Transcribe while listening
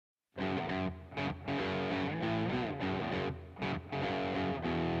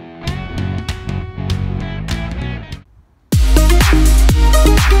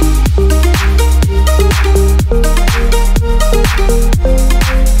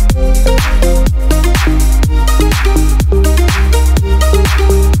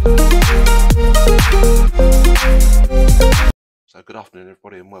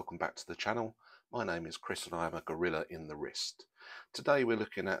everybody, and welcome back to the channel. My name is Chris and I am a gorilla in the wrist. Today we're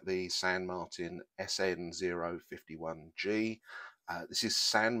looking at the San Martin SN051G. This is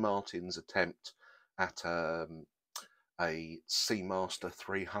San Martin's attempt at a Seamaster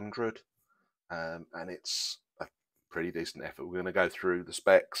 300, and it's a pretty decent effort. We're going to go through the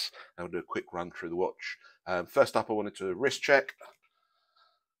specs and we'll do a quick run through the watch. First up, I wanted to wrist check.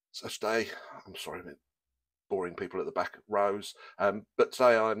 So today, I'm sorry, boring people at the back rows, but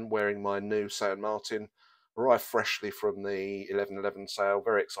today I'm wearing my new San Martin, arrived freshly from the 11/11 sale.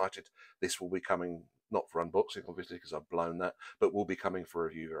 Very excited. This will be coming, not for unboxing obviously because I've blown that, but will be coming for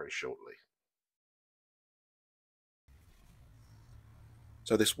review very shortly.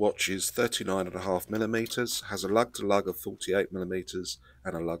 So this watch is 39.5mm, has a lug to lug of 48mm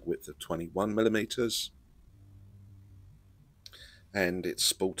and a lug width of 21mm. And it's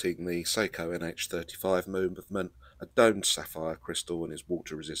sporting the Seiko NH35 movement, a domed sapphire crystal, and is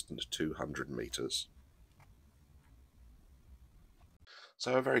water resistant to 200 meters.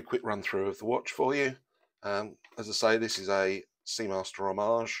 So a very quick run through of the watch for you. As I say, this is a Seamaster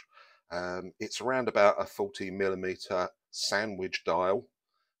homage. It's around about a 40mm sandwich dial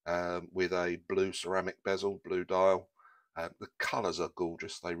with a blue ceramic bezel, blue dial. The colours are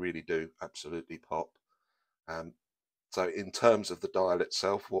gorgeous, they really do absolutely pop. So in terms of the dial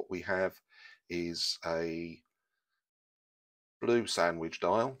itself, what we have is a blue sandwich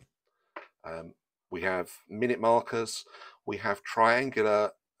dial. We have minute markers. We have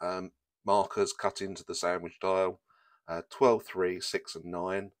triangular markers cut into the sandwich dial, 12, 3, 6 and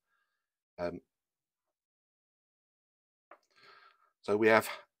 9. So we have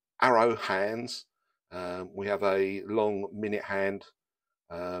arrow hands. We have a long minute hand,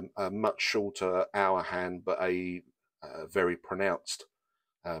 a much shorter hour hand, but a very pronounced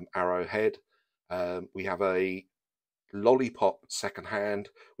arrow head. We have a lollipop second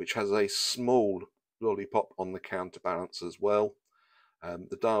hand, which has a small lollipop on the counterbalance as well.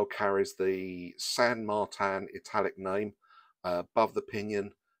 The dial carries the San Martin italic name above the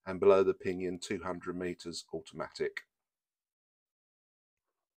pinion, and below the pinion 200 meters automatic.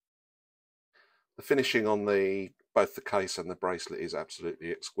 The finishing on both the case and the bracelet is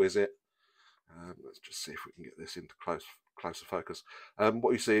absolutely exquisite. Let's just see if we can get this into closer focus.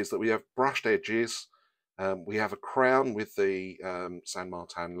 What you see is that we have brushed edges. We have a crown with the San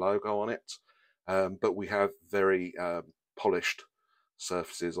Martin logo on it, but we have very polished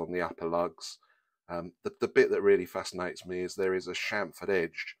surfaces on the upper lugs. The bit that really fascinates me is there is a chamfered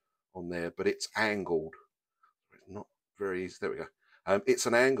edge on there, but it's angled. It's not very easy. There we go. It's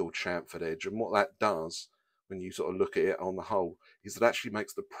an angled chamfered edge, and what that does when you sort of look at it on the whole is it actually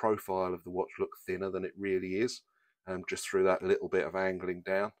makes the profile of the watch look thinner than it really is, just through that little bit of angling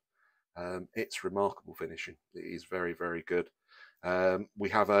down. It's remarkable finishing. It is very, very good. We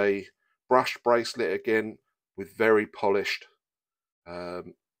have a brushed bracelet again with very polished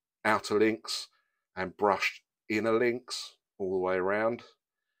outer links and brushed inner links all the way around.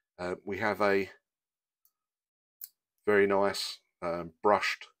 We have a very nice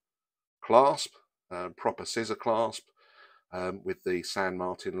brushed clasp, proper scissor clasp with the San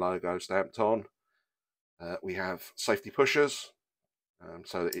Martin logo stamped on. We have safety pushers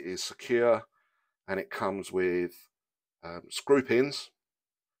so that it is secure, and it comes with screw pins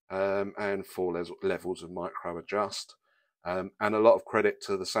and 4 levels of micro adjust. And a lot of credit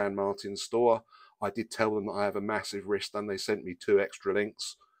to the San Martin store. I did tell them that I have a massive wrist, and they sent me 2 extra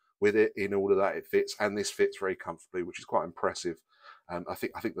links with it in order that it fits, and this fits very comfortably, which is quite impressive. I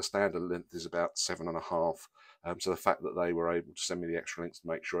think the standard length is about 7.5. So the fact that they were able to send me the extra links to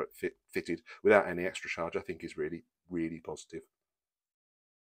make sure it fitted without any extra charge, I think is really, really positive.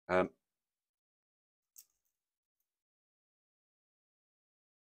 And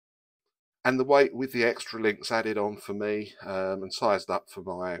the weight with the extra links added on for me and sized up for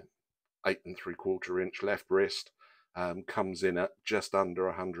my 8 3/4 inch left wrist comes in at just under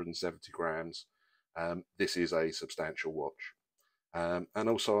 170 grams. This is a substantial watch. And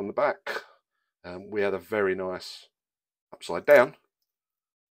also on the back, we had a very nice upside down,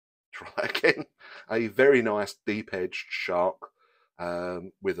 try again, a very nice deep edged shark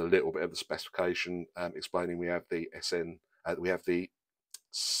with a little bit of the specification explaining we have the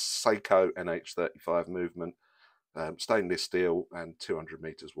Seiko NH35 movement, stainless steel and 200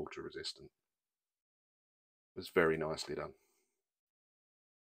 meters water resistant. It was very nicely done.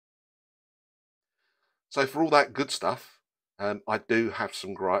 So for all that good stuff, I do have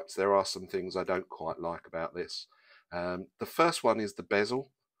some gripes. There are some things I don't quite like about this. The first one is the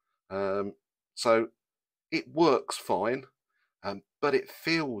bezel. So it works fine, but it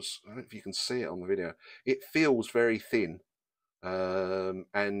feels, I don't know if you can see it on the video, it feels very thin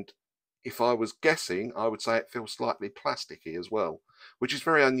and if I was guessing, I would say it feels slightly plasticky as well, which is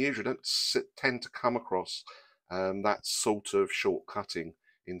very unusual. I don't tend to come across that sort of short-cutting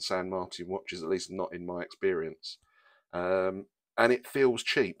in San Martin watches, at least not in my experience. And it feels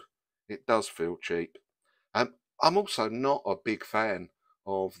cheap. It does feel cheap. I'm also not a big fan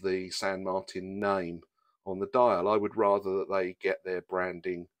of the San Martin name on the dial. I would rather that they get their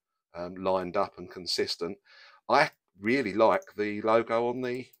branding lined up and consistent. I really like the logo on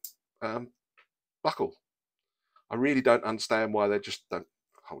the buckle. I really don't understand why they just don't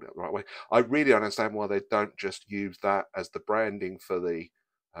hold it the right way. I really don't understand why they don't just use that as the branding for the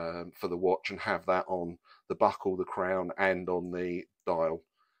watch and have that on the buckle, the crown, and on the dial.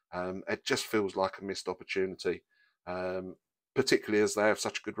 It just feels like a missed opportunity, particularly as they have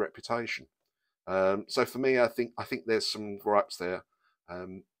such a good reputation. So for me, I think there's some gripes there.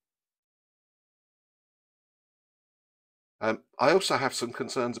 I also have some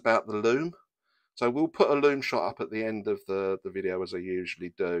concerns about the loom. So we'll put a loom shot up at the end of the video, as I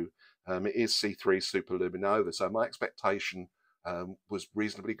usually do. It is C3 Super Luminous, so my expectation was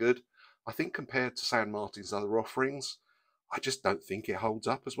reasonably good. I think compared to San Martin's other offerings, I just don't think it holds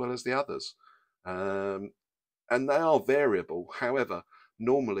up as well as the others. And they are variable. However,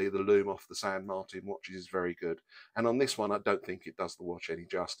 normally the loom off the San Martin watches is very good. And on this one, I don't think it does the watch any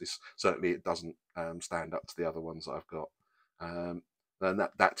justice. Certainly it doesn't stand up to the other ones I've got. And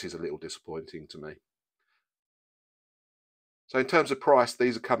that is a little disappointing to me. So in terms of price,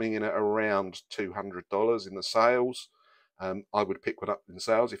 these are coming in at around $200 in the sales. I would pick one up in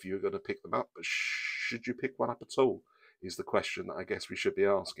sales if you were going to pick them up, but should you pick one up at all is the question that I guess we should be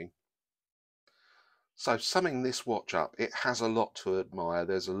asking. So summing this watch up, it has a lot to admire.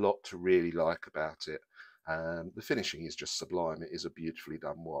 There's a lot to really like about it. The finishing is just sublime. It is a beautifully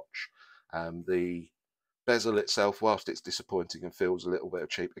done watch. The bezel itself, whilst it's disappointing and feels a little bit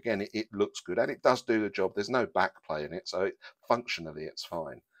cheap, again, it looks good and it does do the job. There's no backplay in it, so functionally it's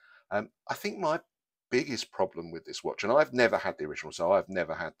fine. I think my biggest problem with this watch, and I've never had the original, so I've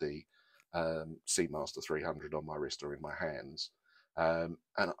never had the Seamaster 300 on my wrist or in my hands, and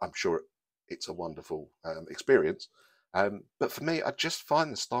I'm sure it's a wonderful experience. But for me, I just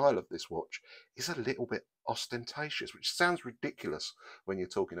find the style of this watch is a little bit ostentatious, which sounds ridiculous when you're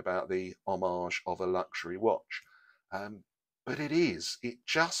talking about the homage of a luxury watch. But it is. It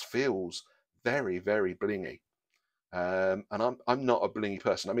just feels very, very blingy. And I'm not a blingy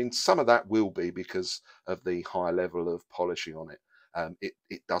person. I mean, some of that will be because of the high level of polishing on it.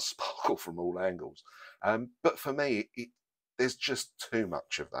 It does sparkle from all angles. But for me, there's just too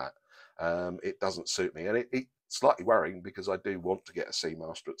much of that. It doesn't suit me, and it's slightly worrying because I do want to get a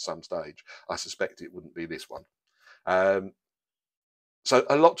Seamaster at some stage. I suspect it wouldn't be this one. So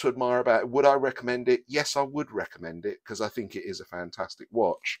a lot to admire about it. Would I recommend it? Yes, I would recommend it because I think it is a fantastic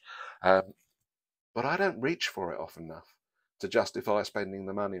watch. But I don't reach for it often enough to justify spending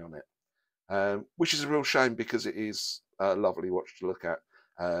the money on it, which is a real shame because it is a lovely watch to look at.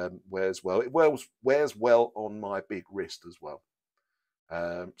 Wears well. It wears well on my big wrist as well.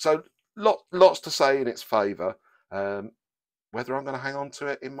 So lots to say in its favour. Whether I'm going to hang on to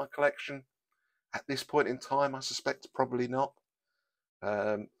it in my collection at this point in time, I suspect probably not.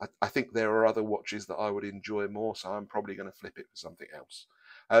 I think there are other watches that I would enjoy more, so I'm probably going to flip it for something else.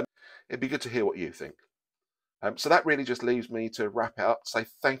 It'd be good to hear what you think. So that really just leaves me to wrap it up. Say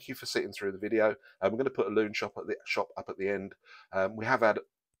thank you for sitting through the video. We're going to put a loom shop up at the end. We have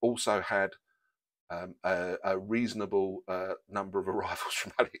also had a reasonable number of arrivals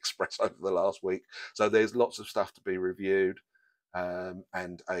from AliExpress over the last week. So there's lots of stuff to be reviewed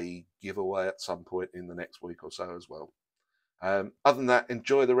and a giveaway at some point in the next week or so as well. Other than that,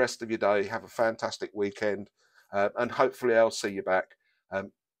 enjoy the rest of your day. Have a fantastic weekend, and hopefully I'll see you back.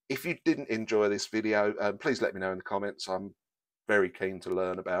 If you didn't enjoy this video, please let me know in the comments. I'm very keen to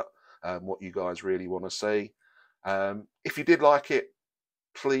learn about what you guys really want to see. If you did like it,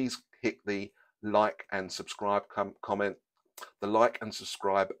 please hit the like and subscribe the like and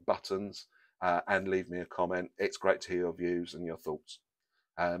subscribe buttons, and leave me a comment. It's great to hear your views and your thoughts.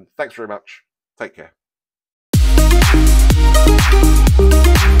 Thanks very much. Take care.